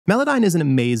Melodyne is an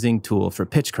amazing tool for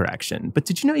pitch correction, but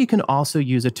did you know you can also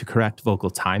use it to correct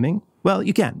vocal timing? Well,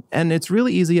 you can, and it's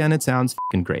really easy and it sounds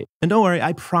fucking great. And don't worry,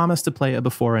 I promise to play a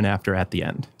before and after at the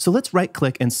end. So let's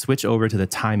right-click and switch over to the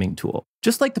timing tool.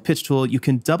 Just like the pitch tool, you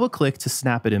can double-click to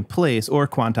snap it in place or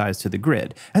quantize to the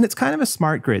grid. And it's kind of a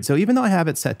smart grid, so even though I have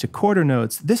it set to quarter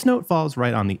notes, this note falls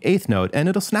right on the 8th note, and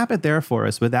it'll snap it there for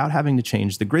us without having to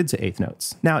change the grid to 8th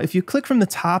notes. Now, if you click from the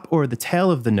top or the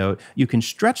tail of the note, you can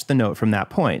stretch the note from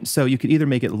that point, so you could either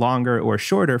make it longer or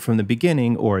shorter from the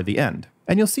beginning or the end.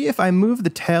 And you'll see if I move the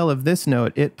tail of this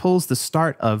note, it pulls the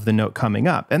start of the note coming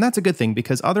up. And that's a good thing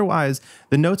because otherwise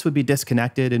the notes would be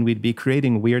disconnected and we'd be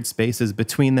creating weird spaces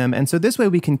between them. And so this way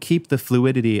we can keep the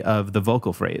fluidity of the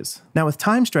vocal phrase. Now with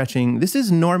time stretching, this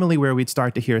is normally where we'd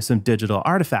start to hear some digital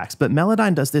artifacts, but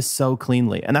Melodyne does this so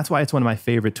cleanly. And that's why it's one of my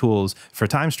favorite tools for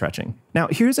time stretching. Now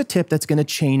here's a tip that's going to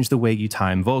change the way you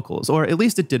time vocals, or at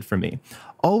least it did for me.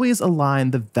 Always align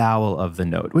the vowel of the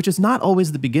note, which is not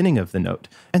always the beginning of the note.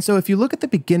 And so if you look at the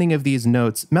beginning of these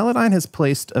notes, Melodyne has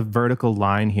placed a vertical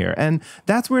line here, and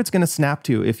that's where it's going to snap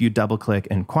to if you double click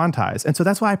and quantize. And so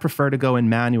that's why I prefer to go in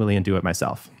manually and do it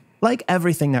myself. Like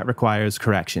everything that requires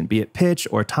correction, be it pitch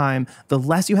or time, the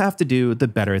less you have to do, the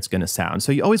better it's going to sound.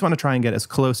 So you always want to try and get as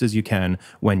close as you can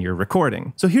when you're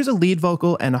recording. So here's a lead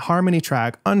vocal and a harmony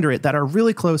track under it that are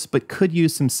really close but could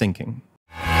use some syncing.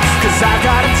 'Cause I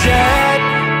got a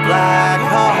jet black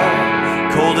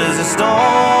heart, cold as a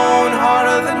stone,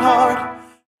 harder than hard.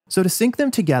 So to sync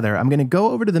them together, I'm going to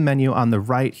go over to the menu on the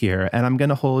right here, and I'm going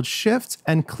to hold Shift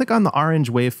and click on the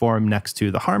orange waveform next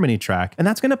to the harmony track, and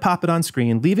that's going to pop it on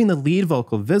screen, leaving the lead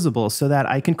vocal visible so that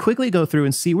I can quickly go through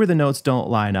and see where the notes don't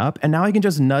line up, and now I can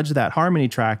just nudge that harmony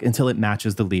track until it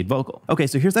matches the lead vocal. Okay,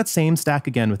 so here's that same stack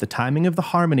again with the timing of the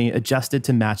harmony adjusted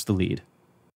to match the lead.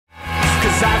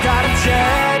 'Cause I got a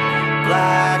jet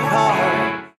black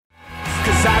heart.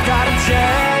 'Cause I got a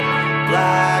jet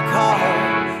black